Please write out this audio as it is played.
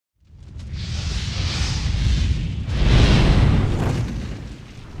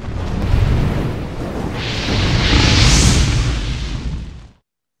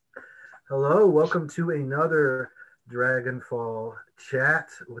Hello, welcome to another Dragon-Fall chat.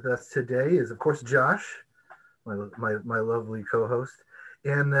 With us today is, of course, Josh, my lovely co-host,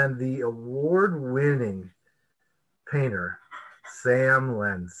 and then the award-winning painter, Sam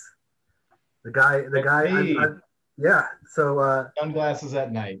Lenz. Yeah. So, Sunglasses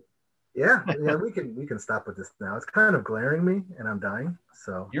at night. yeah, we can stop with this now. It's kind of glaring me, and I'm dying.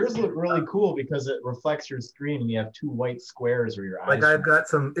 So Yours look really cool because it reflects your screen and you have two white squares where your like eyes. I've got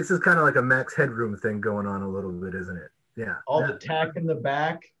some. This is kind of like a Max Headroom thing going on a little bit, isn't it? Yeah. All Yeah. the tech in the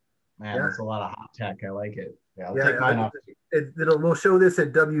back. Man, Yeah. that's a lot of hot tech. I like it. Yeah, I'll take Yeah, mine off. we'll show this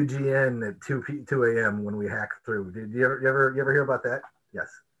at WGN at 2 a.m. when we hack through. Did you ever hear about that? Yes.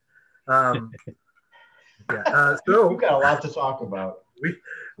 Um, yeah. We've got a lot to talk about.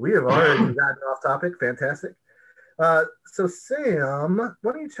 We have already gotten off topic. Fantastic. So Sam,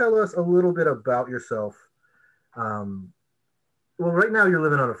 why don't you tell us a little bit about yourself? Well, right now you're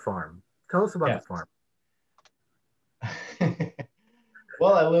living on a farm. Tell us about the farm.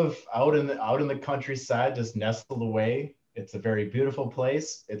 Well, I live out in the countryside, just nestled away. It's a very beautiful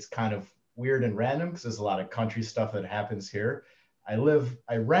place. It's kind of weird and random because there's a lot of country stuff that happens here. I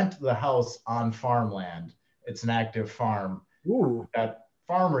rent the house on farmland. It's an active farm. Ooh. We've got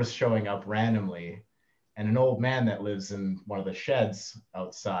farmers showing up randomly, and an old man that lives in one of the sheds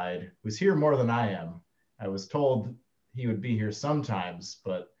outside who's here more than I am. I was told he would be here sometimes,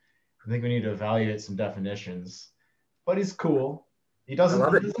 but I think we need to evaluate some definitions. But he's cool. He doesn't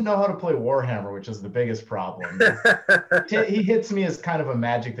know how to play Warhammer, which is the biggest problem. He hits me as kind of a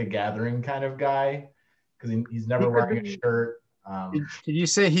Magic the Gathering kind of guy because he's never wearing a shirt. Did you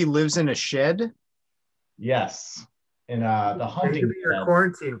say he lives in a shed? Yes, in the hunting. He could be your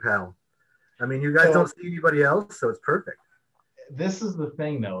quarantine pal. I mean, you guys don't see anybody else, so it's perfect. This is the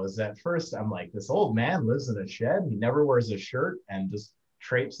thing, though, is at first I'm like, this old man lives in a shed. He never wears a shirt and just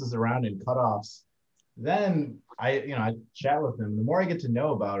traipses around in cutoffs. Then I chat with him. The more I get to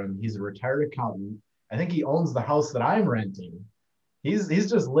know about him, he's a retired accountant. I think he owns the house that I'm renting. He's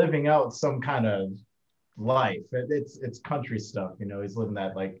just living out some kind of life. It's country stuff, He's living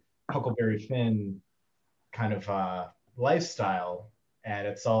that like Huckleberry Finn kind of lifestyle, and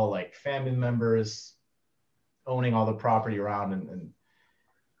it's all like family members owning all the property around, and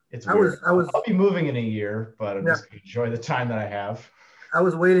it's weird. I'll be moving in a year, but I'm just gonna enjoy the time that I have. I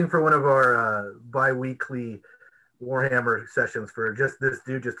was waiting for one of our bi-weekly Warhammer sessions for just this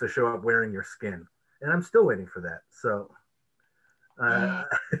dude just to show up wearing your skin, and I'm still waiting for that. So,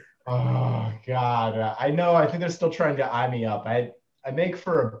 oh God, I know. I think they're still trying to eye me up. I make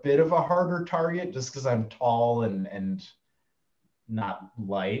for a bit of a harder target just because I'm tall and not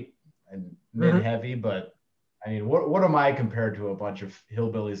light and mid-heavy, but I mean, what am I compared to a bunch of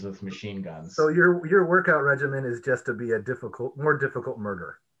hillbillies with machine guns? So your workout regimen is just to be a more difficult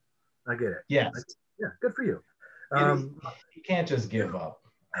murderer. I get it. Yes. Yeah, good for you. You can't just give up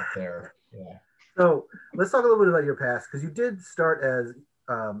out there. Yeah. So let's talk a little bit about your past, because you did start as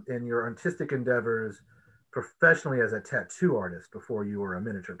in your artistic endeavors professionally as a tattoo artist before you were a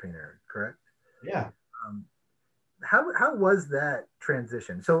miniature painter, correct? Yeah. How was that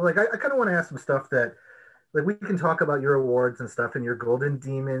transition? So like I kind of want to ask some stuff that, like, we can talk about your awards and stuff and your golden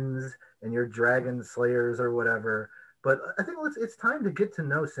demons and your dragon slayers or whatever, but I think it's time to get to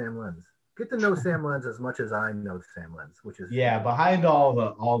know Sam Lenz. Get to know Sam Lenz as much as I know Sam Lenz, which is behind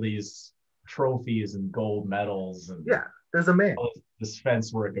all these trophies and gold medals and there's a man. This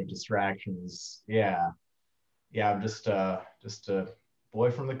fence work of distractions. I'm just a boy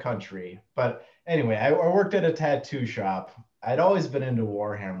from the country. But anyway, I worked at a tattoo shop. I'd always been into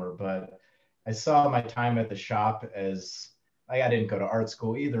Warhammer, but I saw my time at the shop as I didn't go to art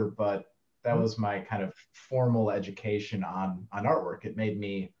school either, but that was my kind of formal education on artwork. It made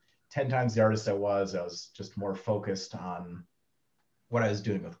me 10 times the artist I was. I was just more focused on what I was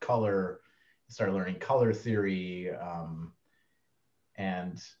doing with color. I started learning color theory,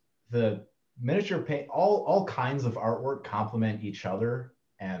 and the miniature paint, all kinds of artwork complement each other.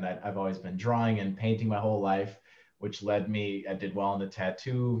 And I've always been drawing and painting my whole life, which led me, I did well in the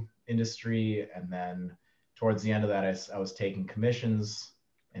tattoo industry. And then towards the end of that, I was taking commissions,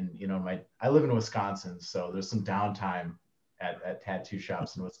 and I live in Wisconsin, so there's some downtime at tattoo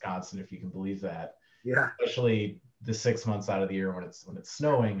shops in Wisconsin, if you can believe that. Yeah. Especially the 6 months out of the year when it's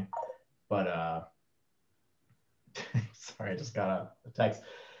snowing. But sorry, I just got a text.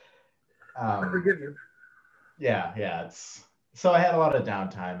 I forgive you. Yeah. So I had a lot of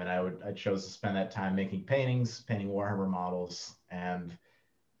downtime, and I chose to spend that time making paintings, painting Warhammer models, and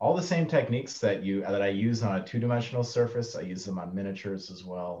all the same techniques that I use on a two-dimensional surface, I use them on miniatures as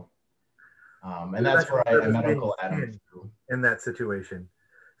well. And that's where I met Uncle Adam through. In that situation.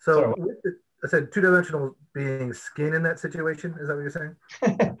 So I said two-dimensional being skin in that situation. Is that what you're saying?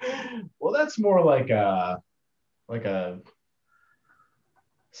 Well, that's more like a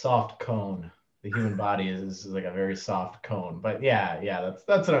soft cone. The human body is like a very soft cone. But yeah,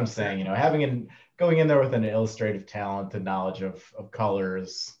 that's what I'm saying. You know, going in there with an illustrative talent and knowledge of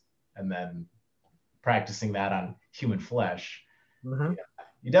colors, and then practicing that on human flesh. Mm-hmm. Yeah.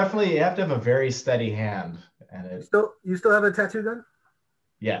 You definitely have to have a very steady hand. And you still have a tattoo gun?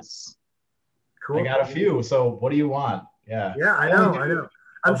 Yes. Cool. I got a few. So what do you want? Yeah. Yeah, I know.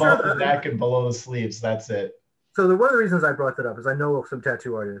 I'm above sure the neck and below the sleeves. That's it. So one of the reasons I brought that up is I know some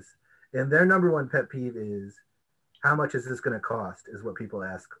tattoo artists, and their number one pet peeve is how much is this going to cost? Is what people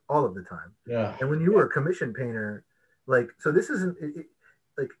ask all of the time. Yeah. And when you were a commission painter, so this isn't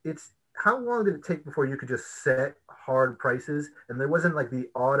it's how long did it take before you could just set hard prices and there wasn't like the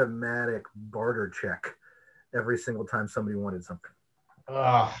automatic barter check every single time somebody wanted something?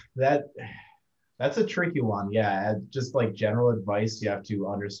 That's a tricky one. Yeah, just like general advice, you have to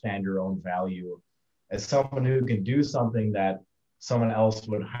understand your own value. As someone who can do something that someone else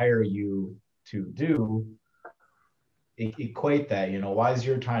would hire you to do, equate that. You know, why is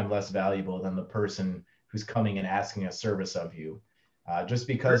your time less valuable than the person who's coming and asking a service of you? Just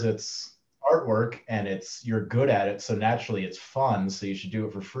because it's artwork and you're good at it, so naturally it's fun, so you should do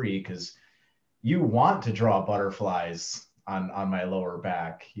it for free because you want to draw butterflies on my lower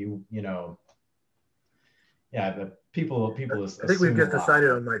back. You know, yeah, the people I think we've just decided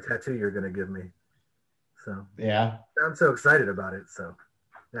on my tattoo you're going to give me. So yeah, I'm so excited about it. So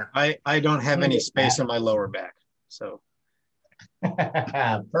yeah, I don't have any space on my lower back, so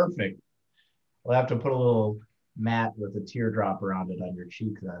perfect. We'll have to put a little mat with a teardrop around it on your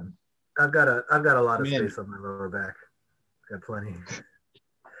cheek then. I've got a lot of space on my lower back. Got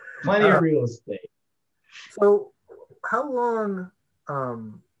plenty of real estate. So how long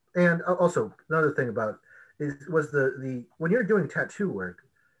and also another thing about was the when you're doing tattoo work,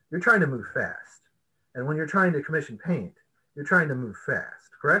 you're trying to move fast, and when you're trying to commission paint, you're trying to move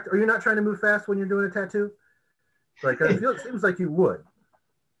fast, correct? Or you're not trying to move fast when you're doing a tattoo? Like it seems like you would.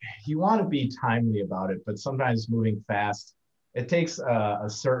 You want to be timely about it, but sometimes moving fast, it takes a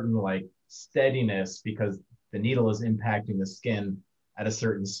certain like steadiness because the needle is impacting the skin at a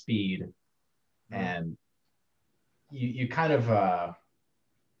certain speed, and you kind of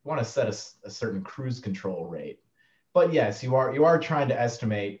want to set a certain cruise control rate. But yes, you are trying to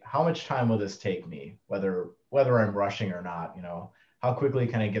estimate how much time will this take me, whether I'm rushing or not. You know, how quickly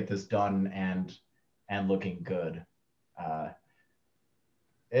can I get this done and looking good.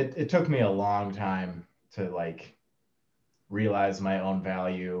 It took me a long time to like realize my own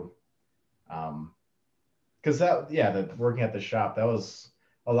value. Because the working at the shop, that was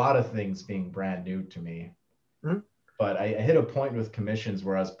a lot of things being brand new to me. Mm-hmm. But I hit a point with commissions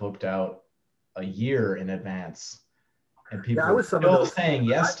where I was booked out a year in advance. And people were still saying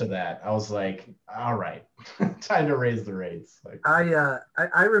yes to that. I was like, all right, time to raise the rates. Like,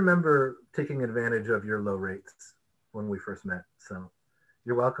 I remember taking advantage of your low rates when we first met. So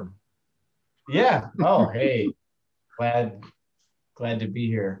you're welcome. Yeah. Oh, hey, glad to be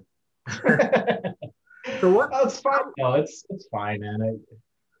here. So what? Oh, it's fine. No, it's fine, man.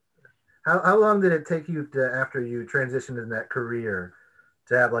 How long did it take you to, after you transitioned in that career,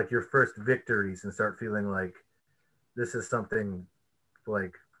 to have like your first victories and start feeling like this is something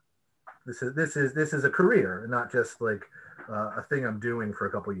like this is a career, not just like a thing I'm doing for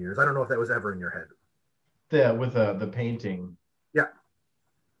a couple of years? I don't know if that was ever in your head. Yeah, with the painting. Yeah.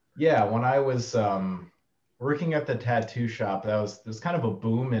 Yeah, when I was working at the tattoo shop, there's kind of a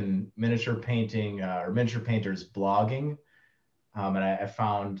boom in miniature painting or miniature painters blogging. And I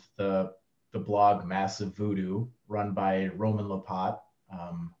found the blog Massive Voodoo, run by Roman Lapat,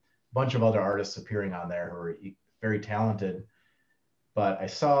 a bunch of other artists appearing on there who are very talented. But I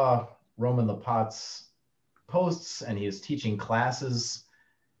saw Roman Lapat's posts, and he was teaching classes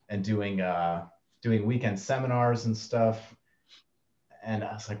and doing weekend seminars and stuff. And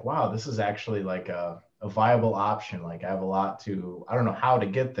I was like, wow, this is actually like a viable option. Like I have a lot I don't know how to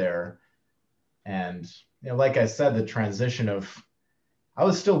get there. And, you know, like I said, the transition I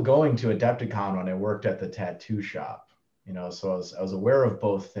was still going to Adepticon when I worked at the tattoo shop, you know, so I was aware of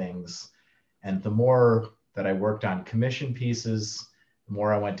both things. And the more that I worked on commission pieces, the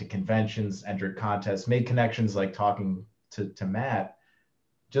more I went to conventions, entered contests, made connections, like talking to Matt,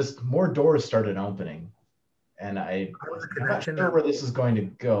 just more doors started opening. And I'm not sure where this is going to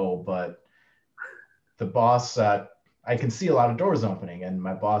go, but the boss, I can see a lot of doors opening, and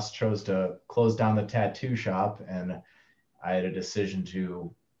my boss chose to close down the tattoo shop, and I had a decision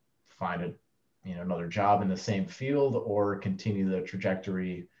to find another job in the same field or continue the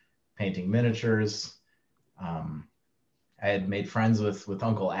trajectory painting miniatures. I had made friends with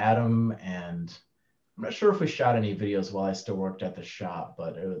Uncle Adam, and I'm not sure if we shot any videos while I still worked at the shop,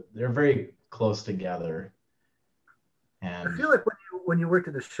 but they're very close together. And I feel like when you worked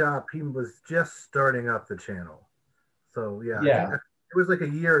at the shop, he was just starting up the channel. So yeah, I think it was like a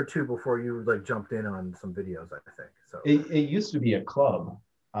year or two before you like jumped in on some videos, I think. So it used to be a club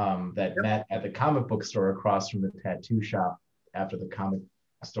that met at the comic book store across from the tattoo shop after the comic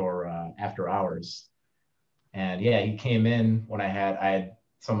store after hours. And yeah, he came in when I had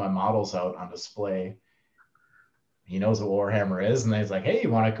some of my models out on display. He knows what Warhammer is, and he's like, "Hey, you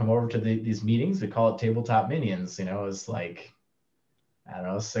want to come over to these meetings? We call it Tabletop Minions." It's like, I don't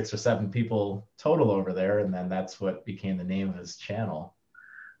know, 6 or 7 people total over there, and then that's what became the name of his channel.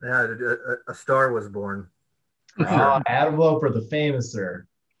 Yeah, a star was born. Oh, Adam Loper, the famous sir.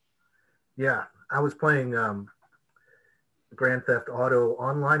 Yeah, I was playing Grand Theft Auto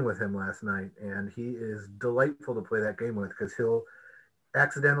online with him last night, and he is delightful to play that game with because he'll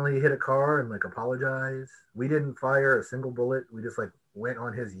accidentally hit a car and like apologize. We didn't fire a single bullet. We just like went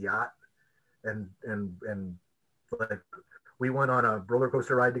on his yacht and like we went on a roller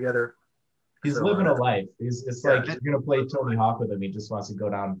coaster ride together. He's living a life. It's like you're gonna play Tony Hawk with him. He just wants to go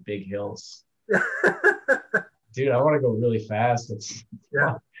down big hills. Dude, I want to go really fast. It's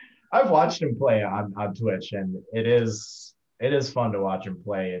I've watched him play on Twitch, and it is fun to watch him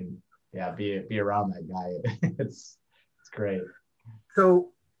play and be around that guy. It's great.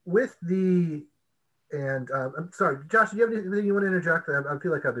 So with I'm sorry, Josh, do you have anything you want to interject? I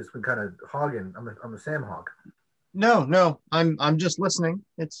feel like I've just been kind of hogging. I'm a Sam hog. No, I'm just listening.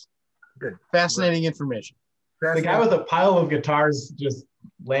 It's good, fascinating information. The guy with a pile of guitars just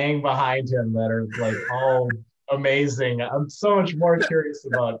laying behind him that are like all amazing. I'm so much more curious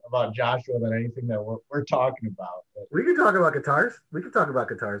about Joshua than anything that we're talking about. But we can talk about guitars. We can talk about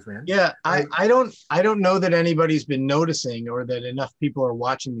guitars, man. Yeah, I don't know that anybody's been noticing or that enough people are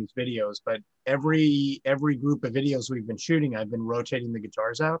watching these videos, but every group of videos we've been shooting, I've been rotating the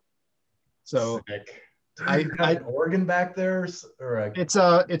guitars out. So sick. I got an organ back there, or it's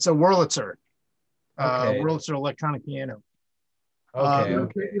a Wurlitzer, okay. Wurlitzer electronic piano. Okay,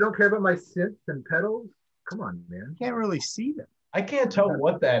 you don't care about my synths and pedals? Come on, man. Can't really see them. I can't tell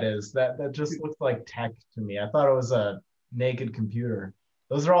what that is. That just looks like tech to me. I thought it was a naked computer.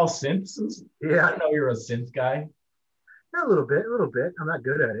 Those are all synths? Yeah. I know you're a synth guy. Yeah, a little bit. I'm not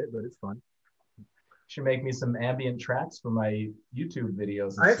good at it, but it's fun. Should make me some ambient tracks for my YouTube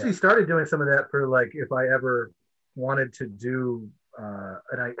videos. I actually started doing some of that for like if I ever wanted to do,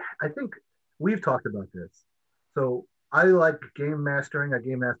 and I think we've talked about this. So I like game mastering. I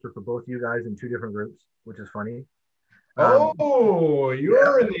game master for both you guys in 2 different groups, which is funny.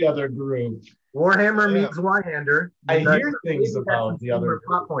 You're in the other group. Warhammer meets Wyhander. I hear things about the other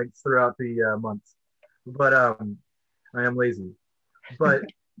plot points throughout the months, but I am lazy. But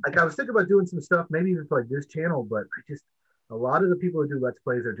like I was thinking about doing some stuff, maybe even for like this channel. But a lot of the people who do Let's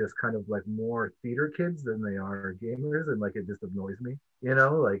Plays are just kind of like more theater kids than they are gamers, and like it just annoys me.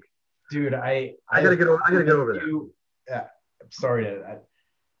 Like. Dude, I gotta get over that. Yeah, I'm sorry.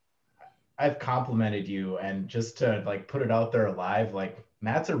 I've complimented you, and just to like put it out there live, like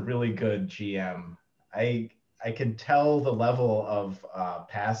Matt's a really good GM. I can tell the level of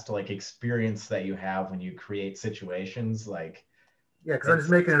past like experience that you have when you create situations. Like, yeah, because I'm just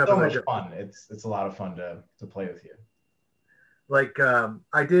making it up. So much fun. It's a lot of fun to play with you. Like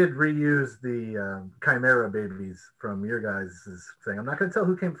I did reuse the Chimera babies from your guys' thing. I'm not going to tell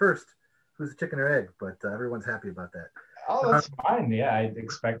who came first, who's the chicken or egg, but everyone's happy about that. Oh, that's fine. Yeah, I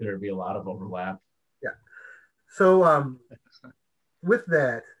expect there to be a lot of overlap. Yeah. So with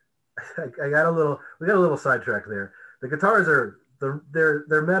that, we got a little sidetracked there. The guitars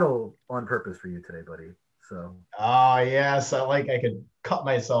they're metal on purpose for you today, buddy. So. Oh yes, I could cut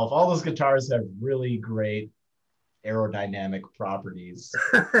myself. All those guitars have really great aerodynamic properties,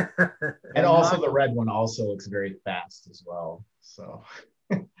 and also the red one also looks very fast as well. So.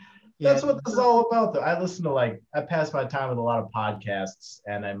 That's what this is all about, though. I listen to I pass my time with a lot of podcasts,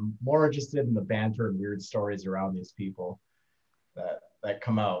 and I'm more interested in the banter and weird stories around these people that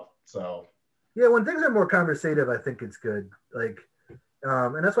come out. So yeah, when things are more conversative, I think it's good. And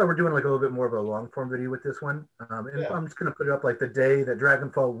that's why we're doing like a little bit more of a long form video with this one. I'm just gonna put it up like the day that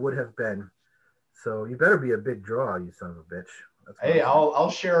Dragon-Fall would have been. So you better be a big draw, you son of a bitch. Hey,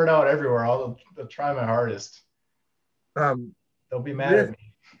 I'll share it out everywhere. I'll try my hardest. They'll be mad at me.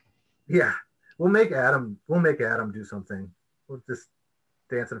 Yeah, we'll make Adam do something. We'll just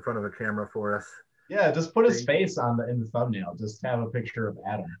dance in front of a camera for us. Yeah, just put his face in the thumbnail. Just have a picture of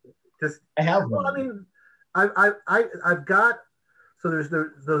Adam. Just I have well, I one. mean, I've got so there's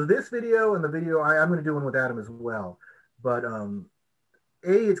this video and the video I'm going to do one with Adam as well, but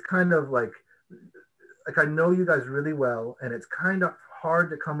it's kind of like I know you guys really well, and it's kind of hard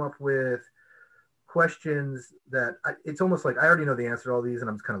to come up with questions that it's almost like I already know the answer to all these, and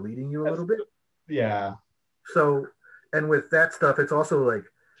I'm just kind of leading you a little bit. Yeah. So, and with that stuff, it's also like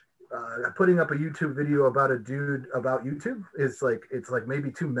putting up a YouTube video about a dude about YouTube is like it's like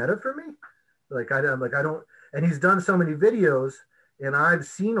maybe too meta for me. I'm like I don't, and he's done so many videos, and I've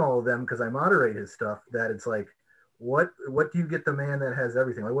seen all of them because I moderate his stuff. That it's like, what do you get the man that has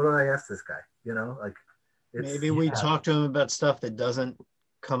everything? Like, what do I ask this guy? You know, like maybe we talk to him about stuff that doesn't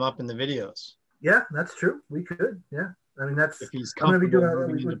come up in the videos. Yeah, that's true. We could. Yeah, I mean that's. If he's I'm gonna be doing.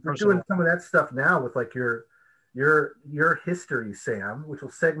 we're doing some of that stuff now with like your history, Sam, which will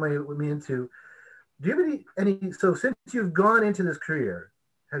segue me into. Do you have any? So since you've gone into this career,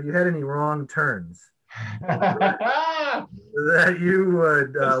 have you had any wrong turns that you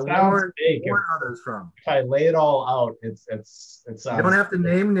would warn others from? If I lay it all out, it's you don't have to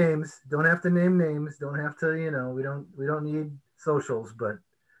name names. Don't have to name names. Don't have to. You know, we don't need socials, but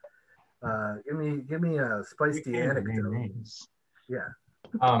give me a spicy anecdote. Names. Yeah.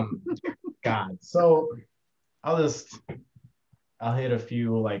 God. So I'll hit a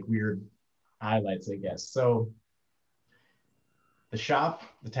few like weird highlights, I guess. So the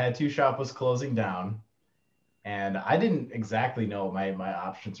tattoo shop was closing down, and I didn't exactly know what my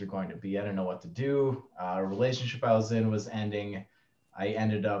options were going to be. I didn't know what to do. A relationship I was in was ending. I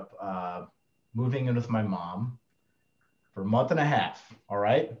ended up moving in with my mom for a month and a half. All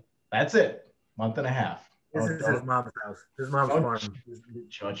right. That's it. Month and a half. This is his mom's house. His mom's farm.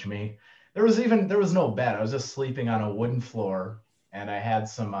 Judge me. There was no bed. I was just sleeping on a wooden floor, and I had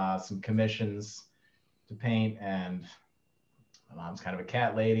some commissions to paint, and my mom's kind of a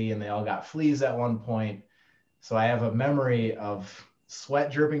cat lady, and they all got fleas at one point. So I have a memory of sweat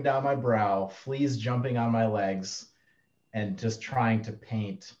dripping down my brow, fleas jumping on my legs, and just trying to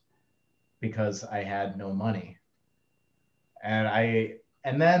paint because I had no money.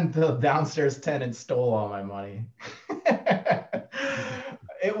 And then the downstairs tenant stole all my money.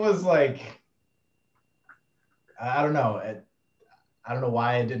 It was like, I don't know. I don't know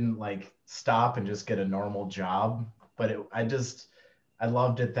why I didn't like stop and just get a normal job, but I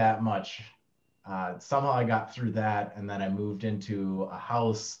loved it that much. Somehow I got through that, and then I moved into a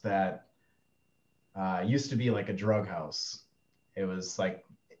house that used to be like a drug house. It was like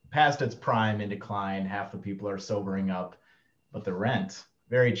past its prime, in decline. Half the people are sobering up, but the rent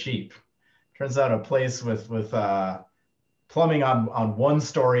very cheap. Turns out a place with plumbing on one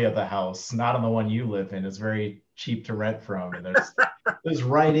story of the house, not on the one you live in, is very cheap to rent from. And there's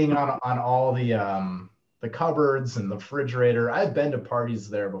writing on all the cupboards and the refrigerator. I've been to parties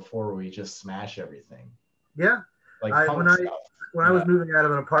there before where we just smash everything. Yeah. Like when I was moving out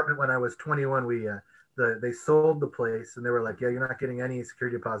of an apartment when I was 21, they sold the place and they were like, yeah, you're not getting any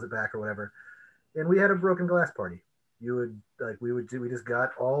security deposit back or whatever. And we had a broken glass party. We just got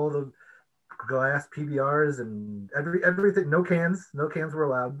all the glass PBRs and everything. No cans were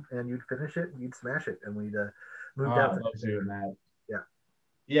allowed, and you'd finish it, and you'd smash it, and we'd moved out. I love doing that.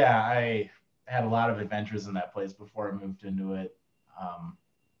 Yeah, I had a lot of adventures in that place before I moved into it.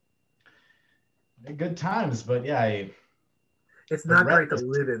 Good times, but yeah, it's not great to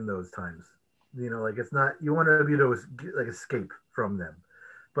live in those times. You know, like it's not. You want to be able to like escape from them.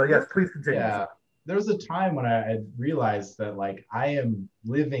 But yes, please continue. Yeah. There was a time when I realized that like I am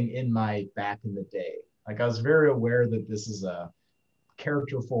living in my back in the day. Like I was very aware that this is a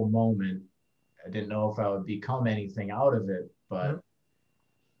characterful moment. I didn't know if I would become anything out of it, but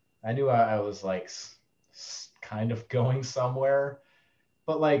I knew I was like kind of going somewhere.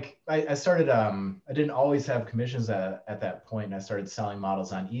 But like I started, I didn't always have commissions at that point, and I started selling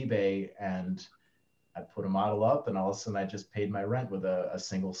models on eBay, and I put a model up, and all of a sudden I just paid my rent with a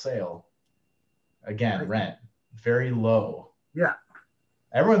single sale. Again, rent, very low. Yeah.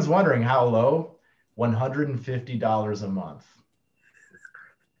 Everyone's wondering how low. $150 a month.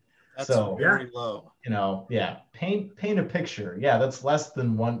 That's so very low. You know, yeah. Paint a picture. Yeah, that's less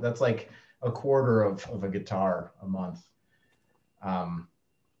than one. That's like a quarter of a guitar a month. That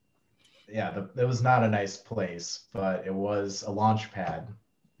was not a nice place, but it was a launch pad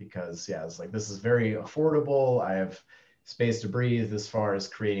because it's like this is very affordable. I have space to breathe as far as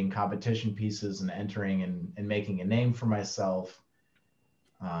creating competition pieces and entering and making a name for myself.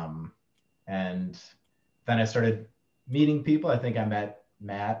 And then I started meeting people. I think I met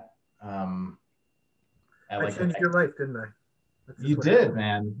Matt. I changed your life, didn't I? You did,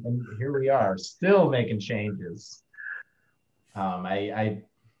 man. And here we are, still making changes.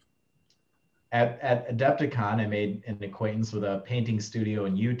 at Adepticon, I made an acquaintance with a painting studio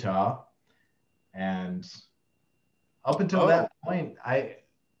in Utah. And up until that point,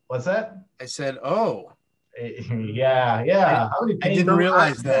 what's that? I said, oh. Yeah. How many I didn't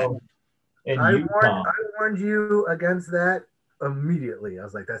realize that. In I Utah? warned you against that immediately. I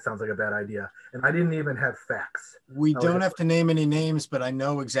was like, that sounds like a bad idea. And I didn't even have facts. We don't have to name any names, but I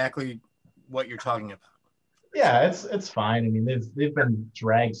know exactly what you're talking about. Yeah, it's fine. I mean, they've been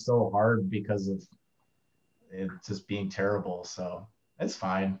dragged so hard because of it just being terrible. So it's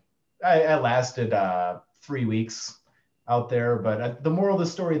fine. I lasted 3 weeks out there, but the moral of the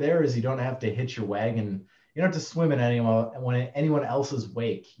story there is you don't have to hitch your wagon. You don't have to swim in anyone else's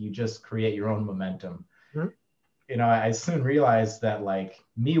wake. You just create your own momentum. Mm-hmm. You know, I soon realized that like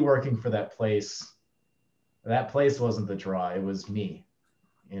me working for that place wasn't the draw. It was me.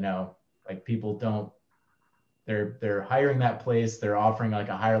 You know, like people don't. They're hiring that place. They're offering like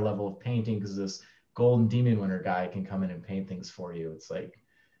a higher level of painting because this Golden Demon Winner guy can come in and paint things for you. It's like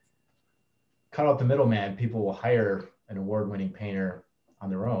cut out the middleman. People will hire an award-winning painter on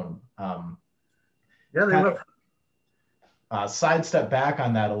their own. Yeah, they will. Sidestep back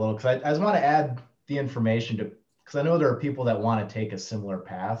on that a little because I just want to add the information to because I know there are people that want to take a similar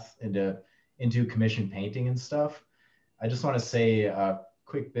path into commission painting and stuff. I just want to say a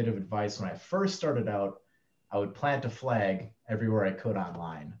quick bit of advice. When I first started out, I would plant a flag everywhere I could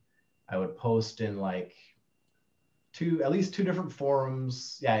online. I would post in like at least two different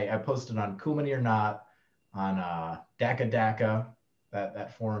forums. Yeah, I posted on Cool Mini or Not, on Daka Daka,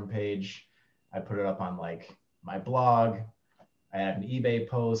 that forum page. I put it up on like my blog. I have an eBay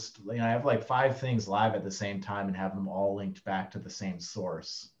post. You know, I have like 5 things live at the same time and have them all linked back to the same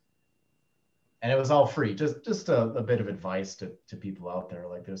source. And it was all free. Just a bit of advice to people out there.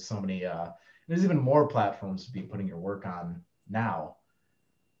 Like there's so many. There's even more platforms to be putting your work on now.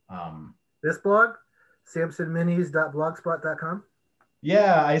 This blog, samsonminis.blogspot.com.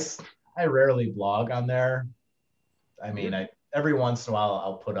 Yeah, I rarely blog on there. I mean, every once in a while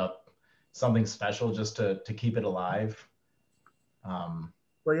I'll put up something special just to keep it alive.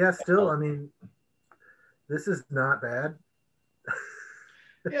 Well, yeah, still, I mean, this is not bad.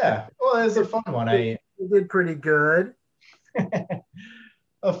 Yeah, well, it's a fun one. You did pretty good.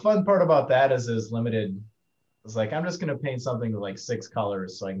 A fun part about that is limited. It's like I'm just going to paint something with like 6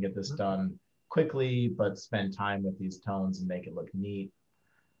 colors so I can get this done quickly, but spend time with these tones and make it look neat.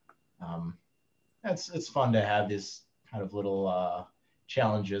 It's fun to have these kind of little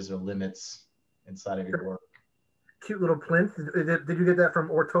challenges or limits inside of your work. Cute little plinth. Did you get that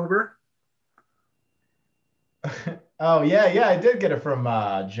from October? Oh yeah, I did get it from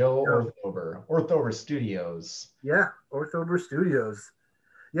Joe Orthover Studios. Yeah, Orthover Studios.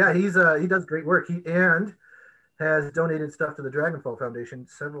 Yeah, he does great work. He has donated stuff to the Dragon-Fall Foundation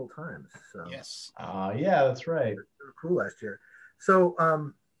several times. So yes, yeah, that's right. They were cool last year. So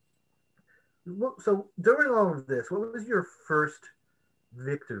so during all of this, what was your first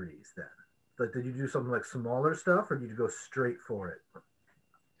victories then? Like, did you do something like smaller stuff, or did you go straight for it?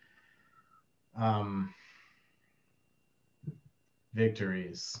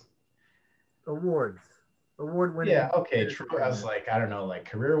 Victories. Award winning. Yeah, okay, true. I was like, I don't know, like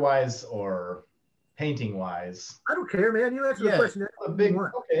career-wise or painting-wise. I don't care, man. You answer the question.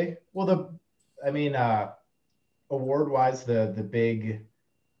 Okay. Well, award-wise, the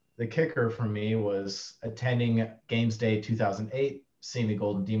kicker for me was attending Games Day 2008, seeing the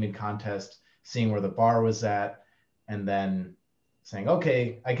Golden Demon contest, seeing where the bar was at, and then saying,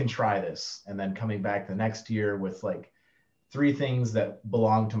 okay, I can try this. And then coming back the next year with like 3 things that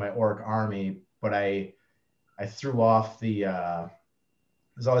belonged to my orc army, but I threw off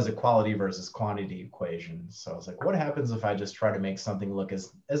there's always a quality versus quantity equation. So I was like, what happens if I just try to make something look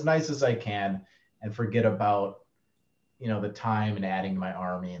as nice as I can and forget about, you know, the time and adding to my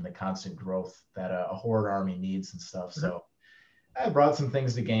army and the constant growth that a horde army needs and stuff. Mm-hmm. So I brought some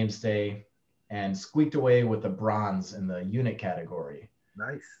things to Games Day and squeaked away with the bronze in the unit category.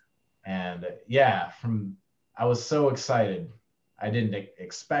 Nice. And yeah, I was so excited. I didn't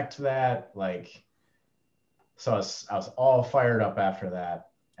expect that. Like, so I was all fired up after that.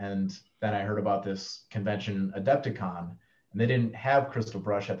 And then I heard about this convention, Adepticon, and they didn't have Crystal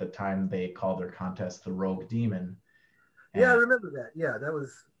Brush at the time. They called their contest the Rogue Demon. And yeah, I remember that. Yeah, that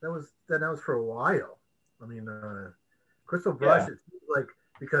was for a while. I mean, Crystal Brush, yeah. It seems like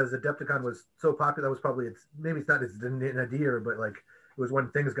because Adepticon was so popular, that was probably maybe it's not its nadir, but like it was when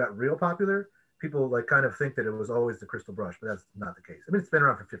things got real popular. People like kind of think that it was always the Crystal Brush, but that's not the case. I mean, it's been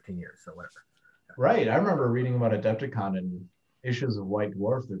around for 15 years, so whatever. Right. I remember reading about Adepticon in issues of White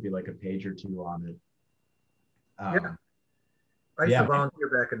Dwarf. There'd be like a page or 2 on it. I used to Yeah. volunteer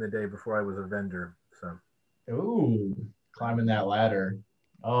back in the day before I was a vendor. So, Ooh, climbing that ladder.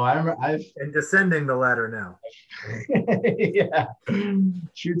 Oh, I remember and descending the ladder now. yeah.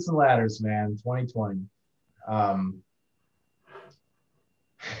 Shoots and ladders, man. 2020. Um,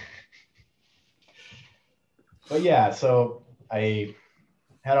 but yeah, so I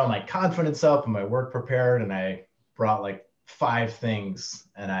had all my confidence up and my work prepared, and I brought like 5 things,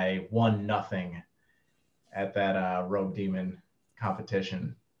 and I won nothing at that Rogue Demon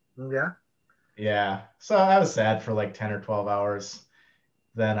competition. Yeah. Yeah, so I was sad for like 10 or 12 hours.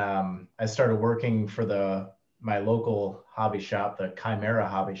 Then I started working for my local hobby shop, the Chimera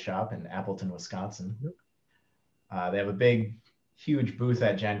Hobby Shop in Appleton, Wisconsin. They have a huge booth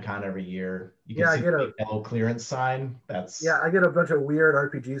at Gen Con every year. You can Yeah, I see get the a big yellow clearance sign. I get a bunch of weird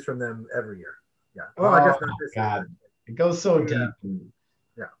RPGs from them every year. Yeah. Well, I Oh guess not this year, God, but it goes so yeah, deep. And,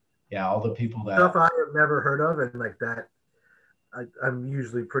 yeah. yeah, all the people Stuff that I have never heard of, and like that, I'm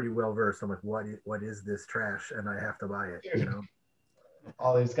usually pretty well versed. I'm like, what is this trash? And I have to buy it. You know.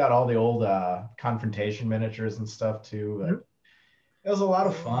 it's got all the old confrontation miniatures and stuff too. But it was a lot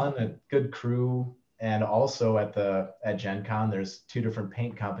of fun, a good crew. And also at Gen Con, there's 2 different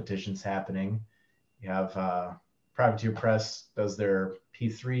paint competitions happening. You have Privateer Press does their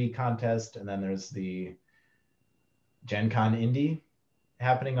P3 contest, and then there's the Gen Con Indie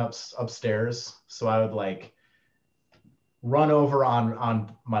happening upstairs. So I would like run over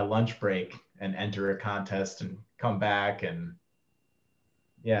on my lunch break and enter a contest and come back, and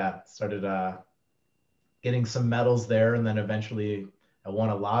yeah, started getting some medals there, and then eventually I won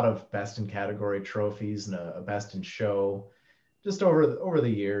a lot of best in category trophies and a best in show just over the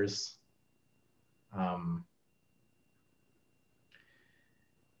years. Um,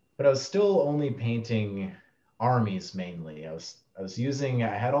 but I was still only painting armies mainly. I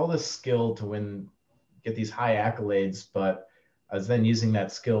had all this skill to get these high accolades, but I was then using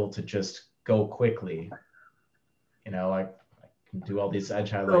that skill to just go quickly. I can do all these edge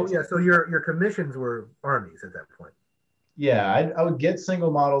So highlights. yeah, so your commissions were armies at that point. Yeah, I would get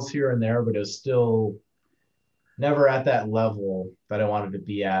single models here and there, but it was still never at that level that I wanted to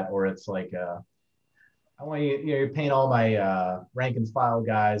be at, or it's like I want you paint all my rank and file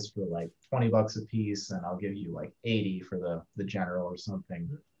guys for like $20 a piece, and I'll give you like 80 for the general or something.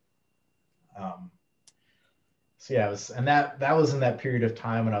 So yeah, and that was in that period of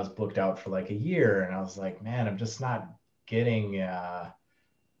time when I was booked out for like a year, and I was like, man, I'm just not getting the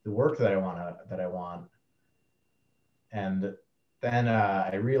work that I want. And then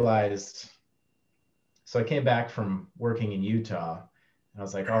I realized, so I came back from working in Utah, and I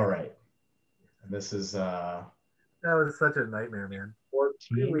was like, all right, and this is That was such a nightmare, man.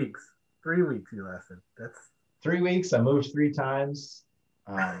 14. 3 weeks. 3 weeks you lasted. That's 3 weeks. I moved 3 times.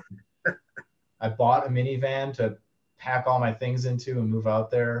 I bought a minivan to pack all my things into and move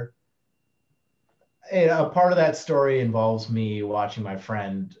out there. A part of that story involves me watching my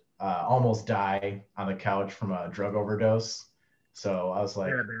friend almost die on the couch from a drug overdose. So I was like,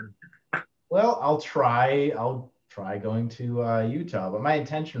 yeah, man. well, I'll try going to Utah, but my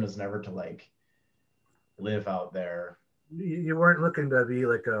intention was never to like live out there. You weren't looking to be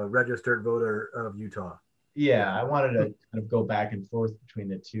like a registered voter of Utah. Yeah, I wanted to kind of go back and forth between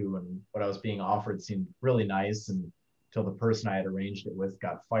the two, and what I was being offered seemed really nice, and until the person I had arranged it with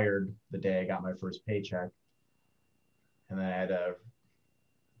got fired the day I got my first paycheck, and then I had to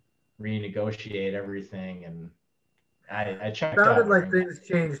renegotiate everything, and I checked Sounded out. like things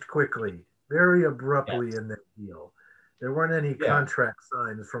changed quickly, very abruptly Yes. in that deal. There weren't any contract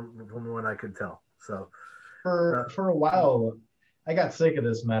signs from what I could tell. So for a while, I got sick of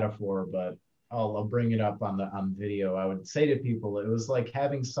this metaphor, but I'll bring it up on video. I would say to people, it was like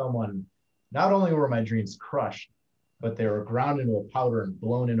having someone. Not only were my dreams crushed, but they were ground into a powder and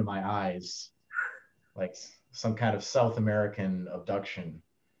blown into my eyes, like some kind of South American abduction.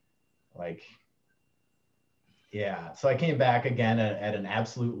 Like, yeah. So I came back again at an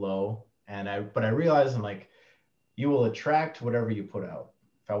absolute low, but I realized I'm like, you will attract whatever you put out.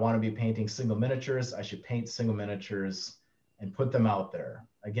 If I want to be painting single miniatures, I should paint single miniatures and put them out there.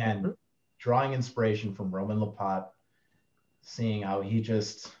 Again, drawing inspiration from Roman Lapat, seeing how he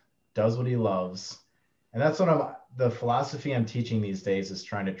just does what he loves. And that's the philosophy I'm teaching these days is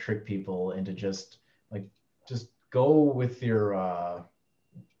trying to trick people into just go with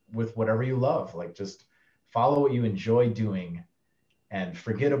with whatever you love. Like just follow what you enjoy doing and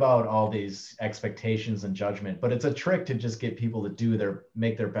forget about all these expectations and judgment. But it's a trick to just get people to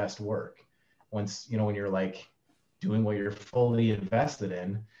make their best work. Once, when you're like doing what you're fully invested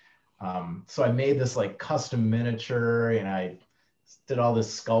in. So I made this like custom miniature, and I did all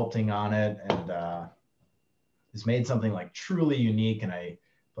this sculpting on it, and has made something like truly unique, and I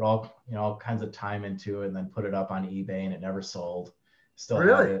put all kinds of time into it, and then put it up on eBay, and it never sold. Still have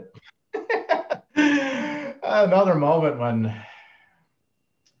Really? it. Another moment when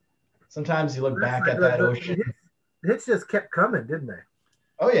sometimes you look That's back like at that the ocean. hits just kept coming, didn't they?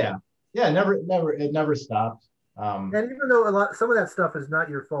 Oh yeah, yeah. It never stopped. And even though some of that stuff is not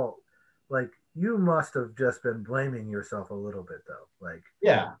your fault, like you must have just been blaming yourself a little bit, though. Like,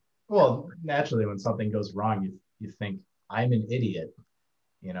 Yeah. Well, naturally, when something goes wrong, you think I'm an idiot.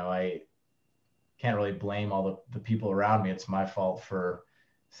 I can't really blame all the people around me. It's my fault for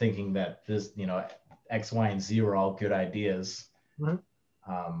thinking that this, X, Y, and Z were all good ideas. mhm.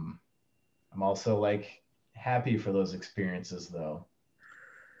 Um, I'm also like happy for those experiences though.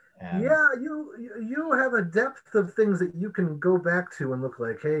 And Yeah, you have a depth of things that you can go back to and look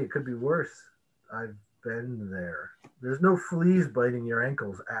like, hey, it could be worse. I've been there. There's no fleas biting your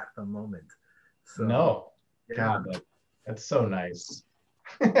ankles at the moment. So, no, yeah. God, that's so nice.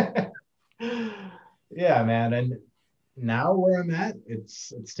 Yeah, man. And now where I'm at,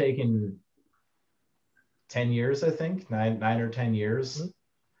 it's taken 10 years, I think, nine or 10 years. Mm-hmm.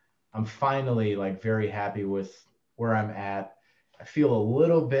 I'm finally like very happy with where I'm at. I feel a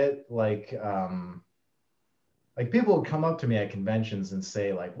little bit like people would come up to me at conventions and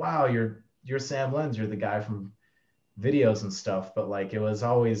say like, wow, you're Sam Lenz, you're the guy from videos and stuff. But like it was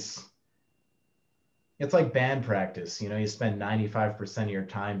always, it's like band practice, you spend 95% of your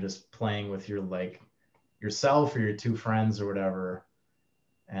time just playing with your like yourself or your two friends or whatever.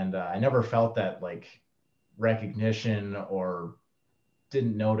 And I never felt that like recognition, or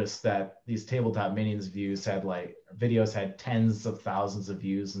didn't notice that these tabletop minions videos had tens of thousands of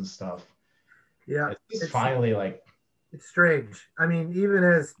views and stuff. Yeah, It's just it's finally like, it's strange. I mean, even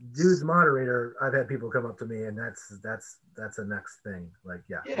as dude's moderator, I've had people come up to me, and that's a next thing. Like,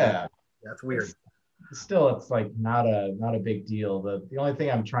 yeah, yeah, that's weird. it's still, it's like not a big deal. The only thing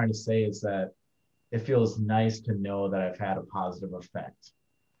I'm trying to say is that it feels nice to know that I've had a positive effect.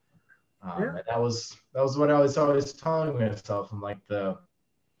 Yeah, And that was what I was always telling myself. I'm like the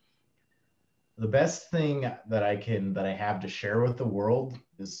best thing that I have to share with the world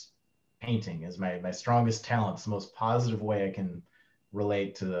is painting. Is my strongest talent. It's the most positive way I can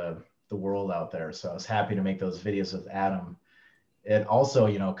relate to the world out there. So I was happy to make those videos with Adam. It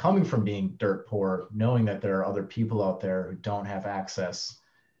also, coming from being dirt poor, knowing that there are other people out there who don't have access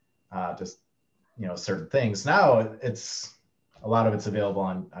to certain things. Now it's a lot of it's available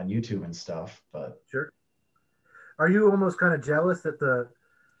on YouTube and stuff, but sure. Are you almost kind of jealous that the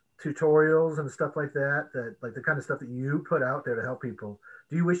tutorials and stuff like that like the kind of stuff that you put out there to help people?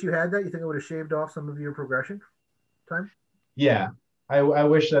 Do you wish you had that? You think it would have shaved off some of your progression time? yeah, I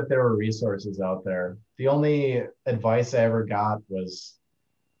wish that there were resources out there. The only advice I ever got was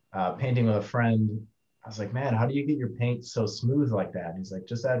painting with a friend. I was like, man, how do you get your paint so smooth like that? And he's like,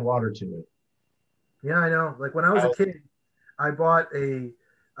 just add water to it. Yeah, I know. Like when I was a I, kid,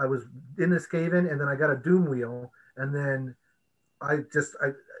 I was in this cave in, and then I got a doom wheel, and then I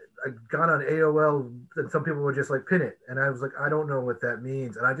got on AOL, and some people were just like pin it, and I was like, I don't know what that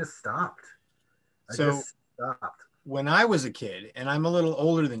means, and I just stopped. I So just stopped. when I was a kid, and I'm a little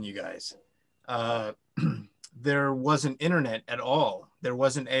older than you guys, uh, there wasn't internet at all. There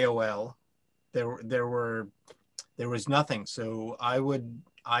wasn't AOL. There was nothing. So I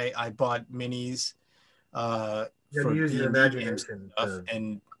bought minis You had to for use your D&D games and imagination stuff, to.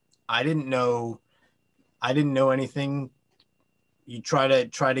 and I didn't know I didn't know anything. You try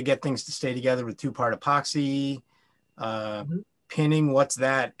to get things to stay together with two-part epoxy, uh, Mhm. pinning. What's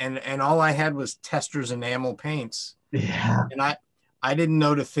that? And all I had was Testors enamel paints, yeah. and I didn't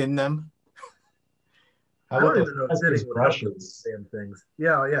know to thin them. How I about don't those even know if Estes thinning would help with brushes? damn things.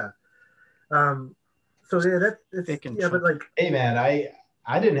 Yeah, yeah. Um, so yeah, it's Thick and yeah, but chunky. like Hey man,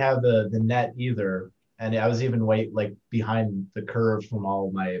 I didn't have the net either, and I was even like behind the curve from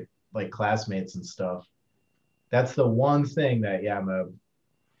all my like classmates and stuff. That's the one thing that, yeah, I'm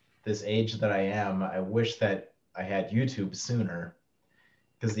this age that I am. I wish that I had YouTube sooner,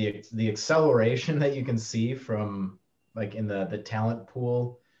 because the acceleration that you can see from like in the talent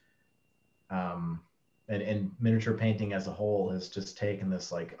pool, um, and miniature painting as a whole has just taken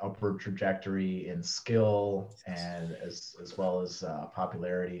this like upward trajectory in skill and as well as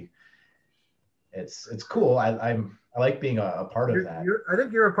popularity. It's cool. I like being a part of that. I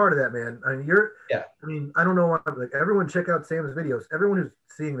think you're a part of that, man. Yeah. I mean, I don't know why, like everyone check out Sam's videos. Everyone who's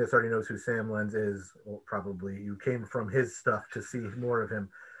seeing this already knows who Sam Lenz is. Well, probably you came from his stuff to see more of him.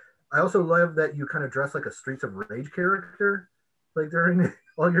 I also love that you kind of dress like a Streets of Rage character, like during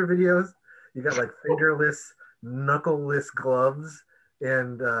all your videos. You got like fingerless, knuckleless gloves,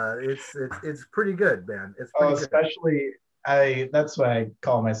 and it's pretty good, man. It's Oh, pretty good. especially that's why I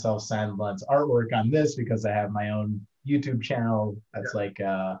call myself Silent Lens artwork on this, because I have my own YouTube channel that's like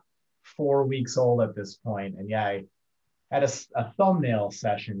 4 weeks old at this point. And yeah, I had a thumbnail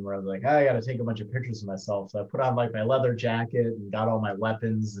session where I was like, I got to take a bunch of pictures of myself. So I put on like my leather jacket and got all my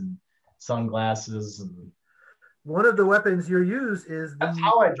weapons and sunglasses. And One of the weapons you use is that's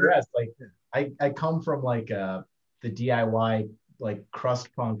how I dress. Like I come from like the DIY, like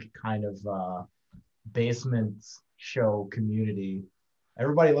crust punk kind of basement show community.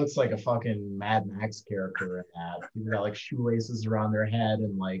 Everybody looks like a fucking Mad Max character in that. People got like shoelaces around their head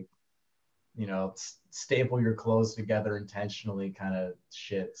and like, you know, staple your clothes together intentionally kind of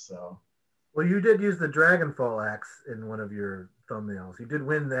shit. So, well, you did use the Dragon-Fall axe in one of your thumbnails. You did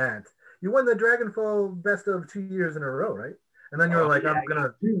win that. You won the Dragon-Fall best of 2 years in a row, right? And then you were like, I'm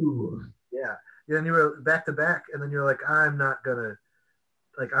gonna do. Yeah. And you were back to back, and then you're like, I'm not gonna,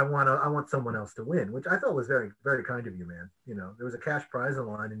 like, I want someone else to win, which I thought was very, very kind of you, man. You know, there was a cash prize on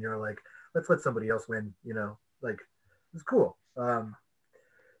the line, and you're like, let's let somebody else win. You know, like, it's cool.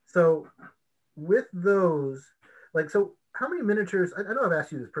 So with those, like, so how many miniatures? I know I've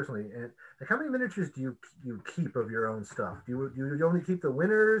asked you this personally, and like, how many miniatures do you keep of your own stuff? Do you only keep the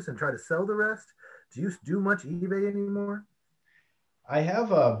winners and try to sell the rest? Do you do much eBay anymore? I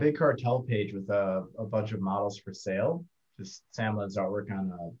have a big cartel page with a bunch of models for sale. Just Sam Lenz artwork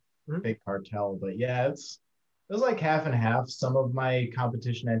on a big cartel. But yeah, it was like half and half. Some of my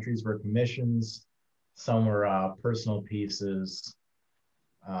competition entries were commissions. Some were personal pieces.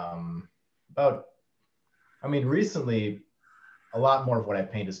 Recently, a lot more of what I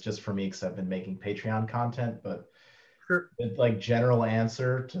paint is just for me because I've been making Patreon content. But the like general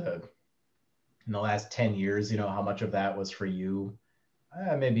answer to in the last 10 years, you know, how much of that was for you?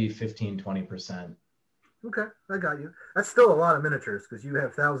 Maybe 15-20%. Okay, I got you. That's still a lot of miniatures because you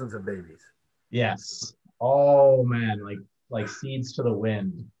have thousands of babies. Yes. Oh man, like seeds to the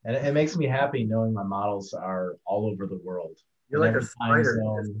wind. And it makes me happy knowing my models are all over the world. You're like a spider.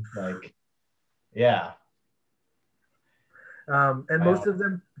 Zone, like, yeah. And most of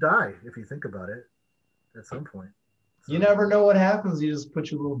them die if you think about it at some point. So, you never know what happens. You just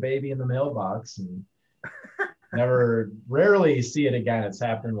put your little baby in the mailbox and rarely see it again. It's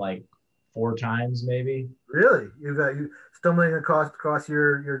happened like 4 times maybe. Really? You stumbling across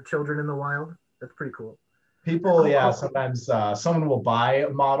your children in the wild? That's pretty cool. People, yeah, sometimes someone will buy a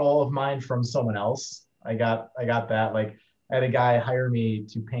model of mine from someone else. I got that. Like I had a guy hire me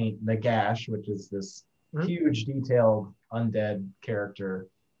to paint Nagash, which is this huge detailed undead character.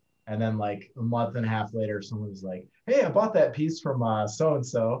 And then like a month and a half later, someone was like, hey, I bought that piece from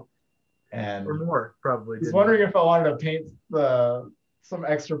so-and-so. And or more probably. He's wondering if I wanted to paint some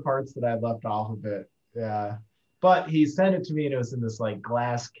extra parts that I left off of it. Yeah. But he sent it to me and it was in this like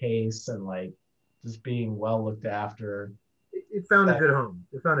glass case and like just being well looked after. It found a good home.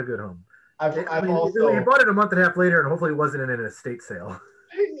 It found a good home. I've also... You bought it a month and a half later and hopefully it wasn't in an estate sale.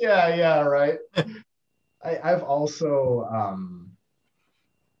 Yeah, right. I've also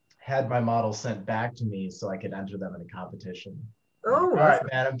had my models sent back to me so I could enter them in a competition. Oh, all right,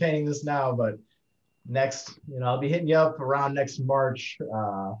 man, I'm painting this now, but next, you know, I'll be hitting you up around next March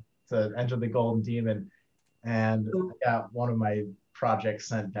to enter the Golden Demon. And I got one of my projects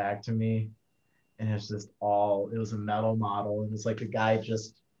sent back to me, and it's just it was a metal model, and it's like a guy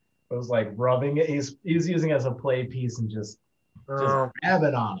just was like rubbing it. He's using it as a play piece and just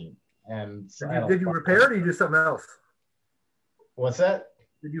grabbing on it. And did you repair it or did you do something else? What's that?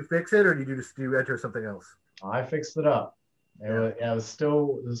 Did you fix it or did you enter something else? I fixed it up. It was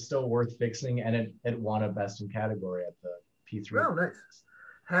still worth fixing, and it won a best in category at the P3. Oh, nice.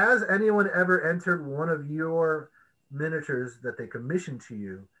 Has anyone ever entered one of your miniatures that they commissioned to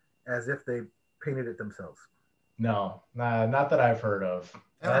you as if they painted it themselves? No, not that I've heard of.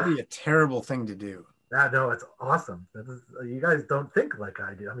 That would be a terrible thing to do. No, it's awesome. You guys don't think like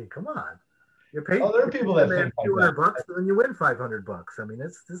I do. I mean, come on. You're paying. Oh, there are people that think $200 bucks, and then you win $500 bucks. I mean,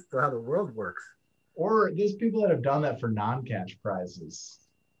 it's just how the world works. Or there's people that have done that for non-cash prizes.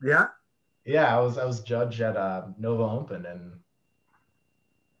 Yeah. Yeah, I was judged at Nova Open, and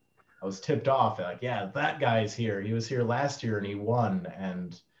I was tipped off. Like, yeah, that guy's here. He was here last year and he won.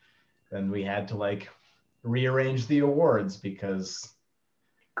 And then we had to like rearrange the awards because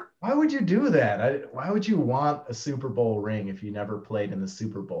why would you do that? Why would you want a Super Bowl ring if you never played in the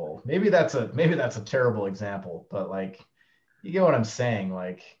Super Bowl? Maybe that's a terrible example, but like, you get what I'm saying?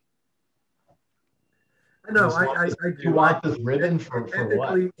 Like, I know. I do. You want this ribbon for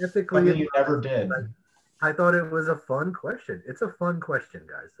what? Ethically, something you never did. I thought it was a fun question. It's a fun question,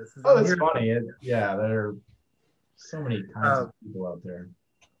 guys. It's funny. They're So many kinds of people out there.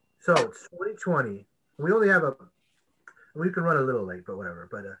 So it's 2020. We only have we can run a little late, but whatever.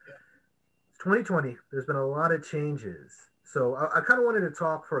 But it's 2020. There's been a lot of changes. So I kind of wanted to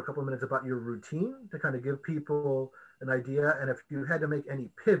talk for a couple of minutes about your routine to kind of give people an idea, and if you had to make any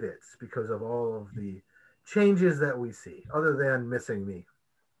pivots because of all of the changes that we see, other than missing me.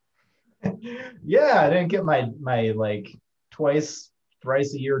 Yeah, I didn't get my like thrice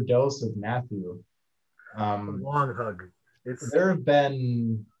a year dose of Matthew. Long hug. There have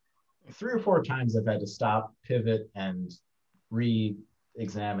been 3 or 4 times I've had to stop, pivot, and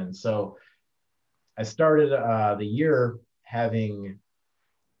re-examine. So I started the year having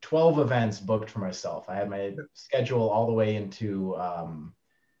 12 events booked for myself. I had my schedule all the way into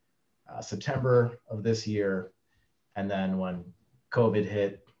September of this year. And then when COVID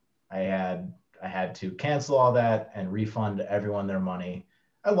hit, I had to cancel all that and refund everyone their money.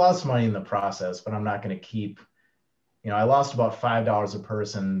 I lost money in the process, but I'm not going to keep, I lost about $5 a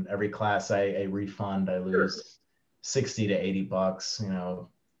person every class I refund. I lose 60 to 80 bucks,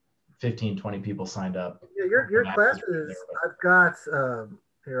 15, 20 people signed up. Yeah, your classes, I've got,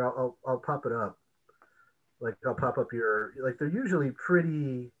 here, I'll pop it up. Like I'll pop up they're usually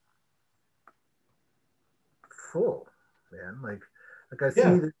pretty full, man. Like I see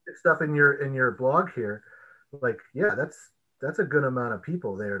the stuff in your blog here. Like, yeah, that's a good amount of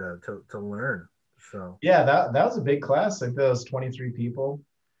people there to learn. So yeah, that was a big class. Like those 23 people.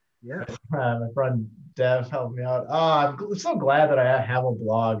 Yeah. My friend Dev helped me out. Oh, I'm so glad that I have a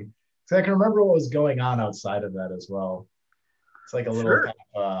blog. So I can remember what was going on outside of that as well. It's like a little kind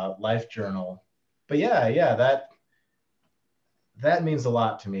of life journal. But yeah, that means a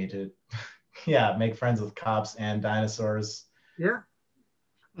lot to me to make friends with cops and dinosaurs. Yeah.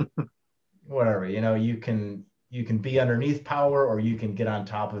 Whatever, you can be underneath power, or you can get on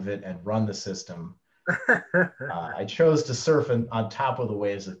top of it and run the system. I chose to surf on top of the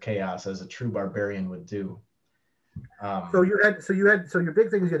waves of chaos, as a true barbarian would do. So your big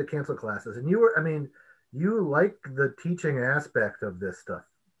thing is you had to cancel classes, and you like the teaching aspect of this stuff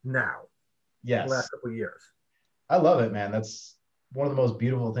now. Yes. The last couple of years. I love it, man. That's one of the most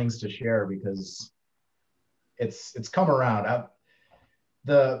beautiful things to share, because it's come around.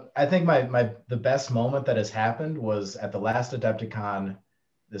 I think the best moment that has happened was at the last Adepticon.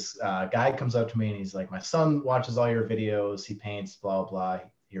 This guy comes up to me and he's like, my son watches all your videos, he paints, blah, blah.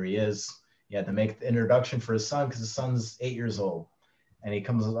 Here he is. He had to make the introduction for his son because his son's 8 years old. And he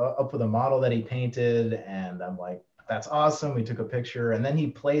comes up with a model that he painted, and I'm like, that's awesome. We took a picture, and then he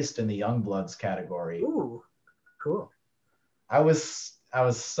placed in the Youngbloods category. Ooh, cool. I was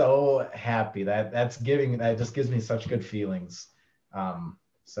so happy. That just gives me such good feelings.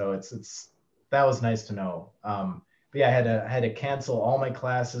 So that was nice to know. But yeah, I had to cancel all my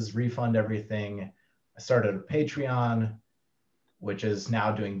classes, refund everything. I started a Patreon, which is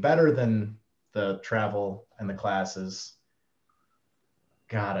now doing better than the travel and the classes.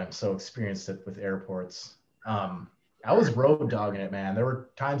 God, I'm so experienced with airports. I was road dogging it, man. There were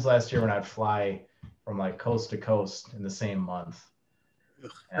times last year when I'd fly from like coast to coast in the same month.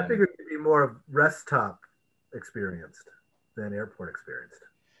 I figured you'd be more rest stop experienced than airport experienced.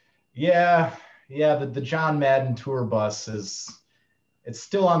 Yeah. The John Madden tour bus it's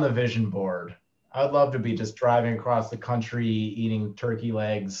still on the vision board. I'd love to be just driving across the country, eating turkey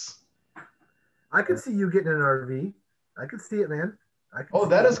legs. I could see you getting an RV. I could see it, man.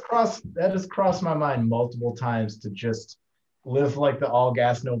 That has crossed my mind multiple times, to just live like the all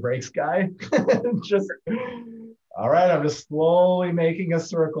gas, no brakes guy. Just, all right, I'm just slowly making a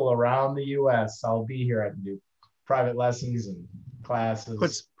circle around the US. I'll be here. I can do private lessons and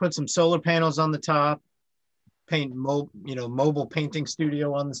classes. Put some solar panels on the top, paint mobile painting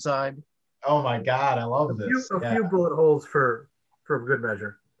studio on the side. Oh my God, I love this. A few bullet holes for good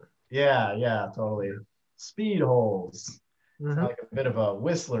measure. Yeah, totally. Speed holes. Mm-hmm. Like a bit of a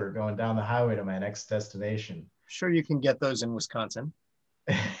Whistler going down the highway to my next destination. Sure, you can get those in Wisconsin.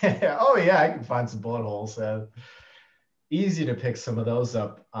 Oh yeah, I can find some bullet holes. Easy to pick some of those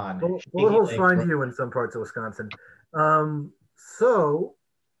up on. Bullet holes find you in some parts of Wisconsin. So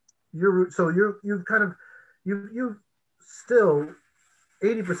you've still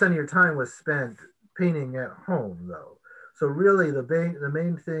 80% of your time was spent painting at home, though. So really, the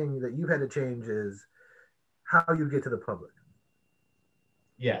main thing that you had to change is how you get to the public.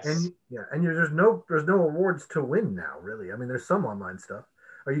 Yes. And there's no awards to win now, really. I mean, there's some online stuff.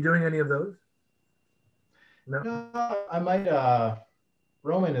 Are you doing any of those? No, I might.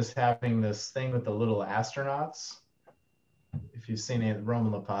 Roman is having this thing with the little astronauts. If you've seen it,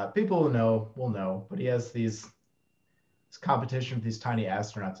 Roman Lapat, people who know will know, but he has these this competition with these tiny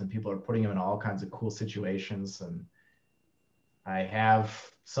astronauts, and people are putting them in all kinds of cool situations. And I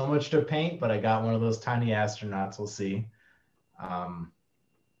have so much to paint, but I got one of those tiny astronauts. We'll see.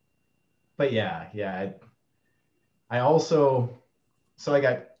 But yeah. I also, so I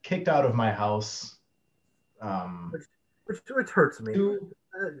got kicked out of my house. Which hurts me.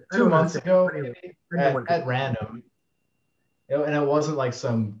 Two months ago, at random. And it wasn't like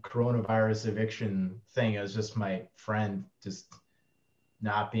some coronavirus eviction thing. It was just my friend just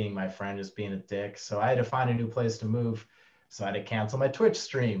not being my friend, just being a dick. So I had to find a new place to move. So I had to cancel my Twitch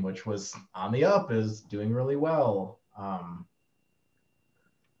stream, which was on the up, is doing really well. I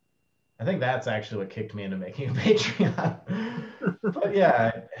think that's actually what kicked me into making a Patreon. But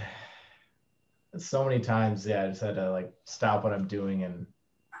yeah, so many times, I just had to like stop what I'm doing and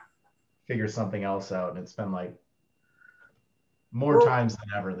figure something else out. And it's been like more times than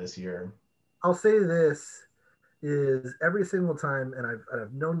ever this year. I'll say this is every single time, and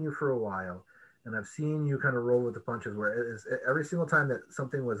I've known you for a while, and I've seen you kind of roll with the punches where it is every single time that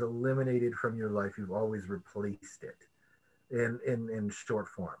something was eliminated from your life, you've always replaced it in short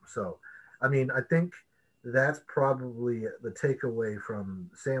form. So, I mean, I think that's probably the takeaway from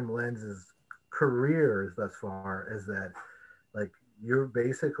Sam Lenz's career thus far, is that like you're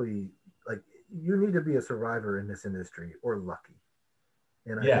basically like you need to be a survivor in this industry or lucky.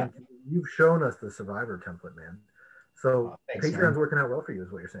 And I think you've shown us the survivor template, man. So thanks, Patreon's working out well for you,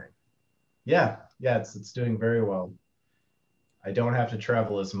 is what you're saying. Yeah, it's doing very well. I don't have to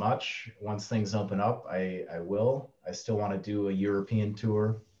travel as much. Once things open up, I will. I still want to do a European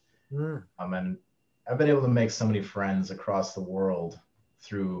tour. And I've been able to make so many friends across the world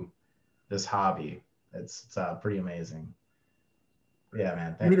through this hobby. It's pretty amazing. Yeah,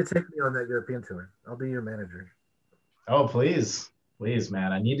 man. You need to take me on that European tour. I'll be your manager. Oh, please,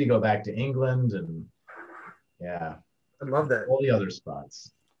 man. I need to go back to England and I love that. All the other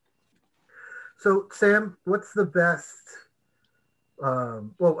spots. So, Sam, what's the best?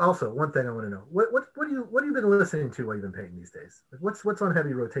 Well, also one thing I want to know: what have you been listening to while you've been painting these days? Like what's on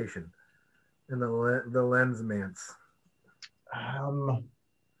heavy rotation in the Lenz manse? I've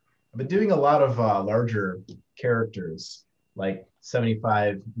been doing a lot of larger characters, like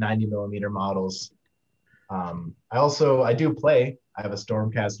 75, 90 millimeter models. I do play. I have a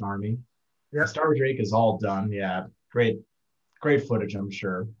Stormcast army. Yeah. Star Drake is all done. Yeah, great footage, I'm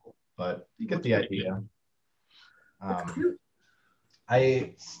sure, but you get the idea. It's cute.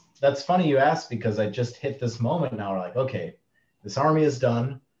 That's funny you asked, because I just hit this moment now. We're like, okay, this army is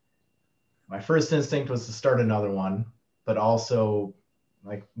done. My first instinct was to start another one, but also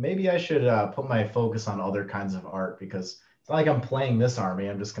like maybe I should put my focus on other kinds of art, because it's not like I'm playing this army.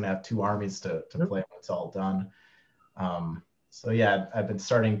 I'm just gonna have two armies to play when it's all done. So yeah, I've been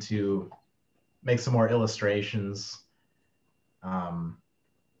starting to make some more illustrations. And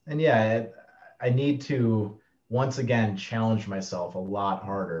yeah, I need to once again challenge myself a lot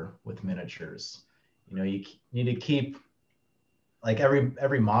harder with miniatures. You know, you need to keep, like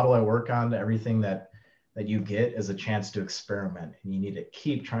every model I work on, everything that you get is a chance to experiment, and you need to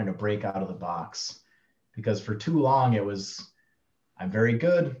keep trying to break out of the box, because for too long it was, I'm very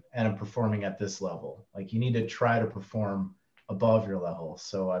good and I'm performing at this level. Like you need to try to perform above your level.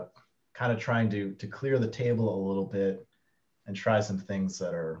 So I'm kind of trying to clear the table a little bit and try some things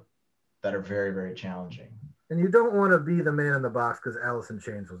that are very, very challenging. And you don't want to be the man in the box, because Alice in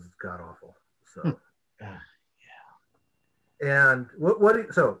Chains was god awful. So yeah. And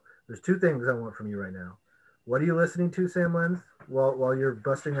so there's two things I want from you right now. What are you listening to, Sam Lenz, while you're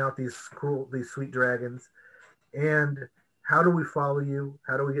busting out these sweet dragons? And how do we follow you?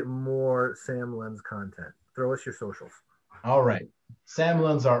 How do we get more Sam Lenz content? Throw us your socials. All right. Sam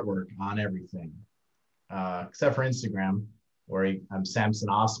Lenz artwork on everything, except for Instagram, where I'm Samson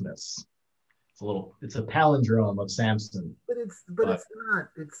Osmus. It's a palindrome of Samson. But it's not.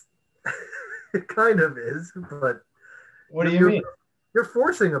 It kind of is, but what do you mean? You're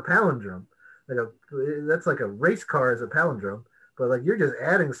forcing a palindrome. That's like a race car is a palindrome, but like you're just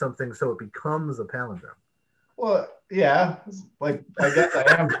adding something so it becomes a palindrome. Well, yeah, like I guess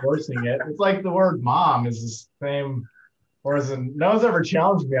I am forcing it. It's like the word mom is the same. Or no one's ever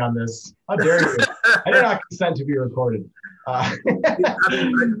challenged me on this. How dare you? I did not consent to be recorded.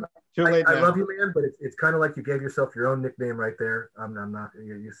 Too late. I love you, man, but it's kind of like you gave yourself your own nickname right there. I'm not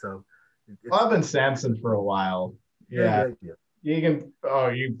you. So I've been Samson for a while. Yeah. You can. Oh,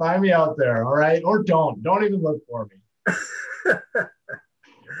 you find me out there, all right? Or don't even look for me.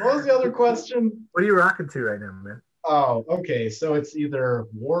 What was the other question? What are you rocking to right now, man? Oh, okay. So it's either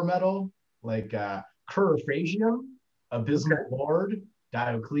war metal, like Curifragium, Abysmal Lord,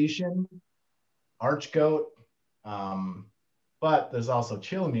 Diocletian, Archgoat, But there's also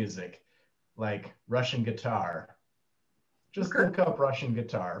chill music, like Russian guitar. Just look up Russian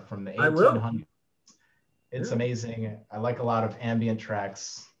guitar from the I will. 1800s. It's amazing. I like a lot of ambient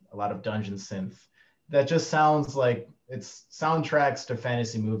tracks, a lot of dungeon synth. That just sounds like it's soundtracks to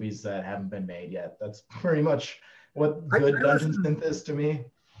fantasy movies that haven't been made yet. That's pretty much what good dungeon synth is to me.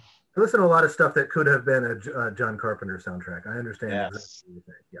 I listen to a lot of stuff that could have been a John Carpenter soundtrack. I understand Yes. exactly what you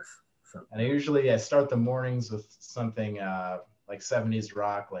think. Yes. So. And I usually start the mornings with something like 70s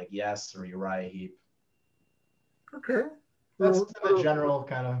rock, like Yes or Uriah Heep. Okay. That's the general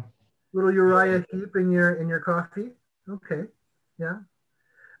kind of little Uriah Heep in your coffee. Okay. Yeah.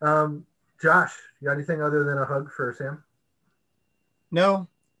 Josh, you got anything other than a hug for Sam? No.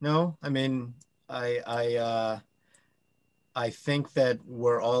 I mean, I think that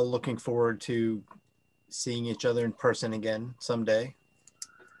we're all looking forward to seeing each other in person again someday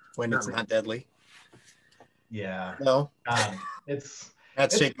when it's not deadly. Yeah. No. It's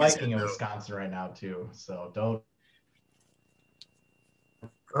That's spiking in Wisconsin right now too. So don't.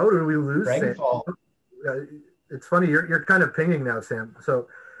 Oh, did we lose Dragon-Fall. Sam? It's funny. You're kind of pinging now, Sam. So,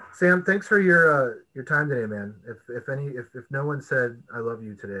 Sam, thanks for your time today, man. If no one said I love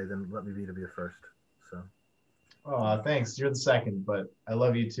you today, then let me be a first. So. Oh, thanks. You're the second, but I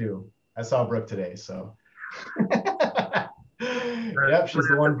love you too. I saw Brooke today, so. Yep, she's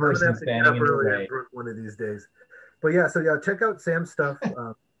the one person standing in your way. Brooke one of these days. But yeah, so yeah, check out Sam's stuff.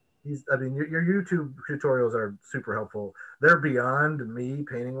 Your YouTube tutorials are super helpful. They're beyond me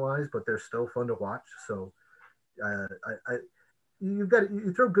painting wise, but they're still fun to watch. So,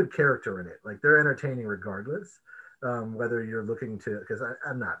 you throw good character in it. Like they're entertaining regardless. Whether you're looking to, because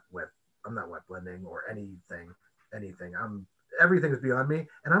I'm not wet blending or anything. Everything is beyond me,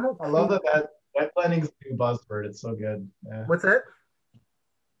 and I'm okay. I love that wet blending is the new buzzword. It's so good. Yeah. What's that?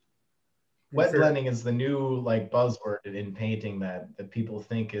 Wet blending is the new like buzzword in painting that people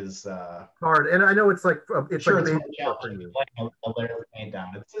think is hard, and I know it's like it's sure like it's more challenging. Like a layer of paint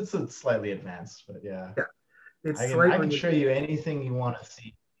down. It's slightly advanced, but yeah. It's I can show you anything you want to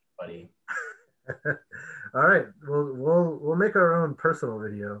see, buddy. All right, we'll make our own personal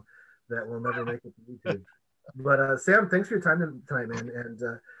video that will never make it to YouTube. But Sam, thanks for your time tonight, man.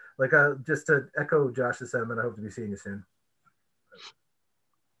 And just to echo Josh's sentiment, I hope to be seeing you soon.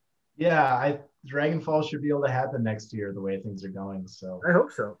 Yeah, Dragon-Fall should be able to happen next year the way things are going. So I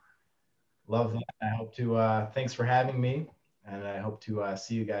hope so. Love that. I hope to. Thanks for having me, and I hope to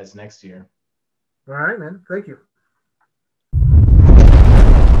see you guys next year. All right, man. Thank you.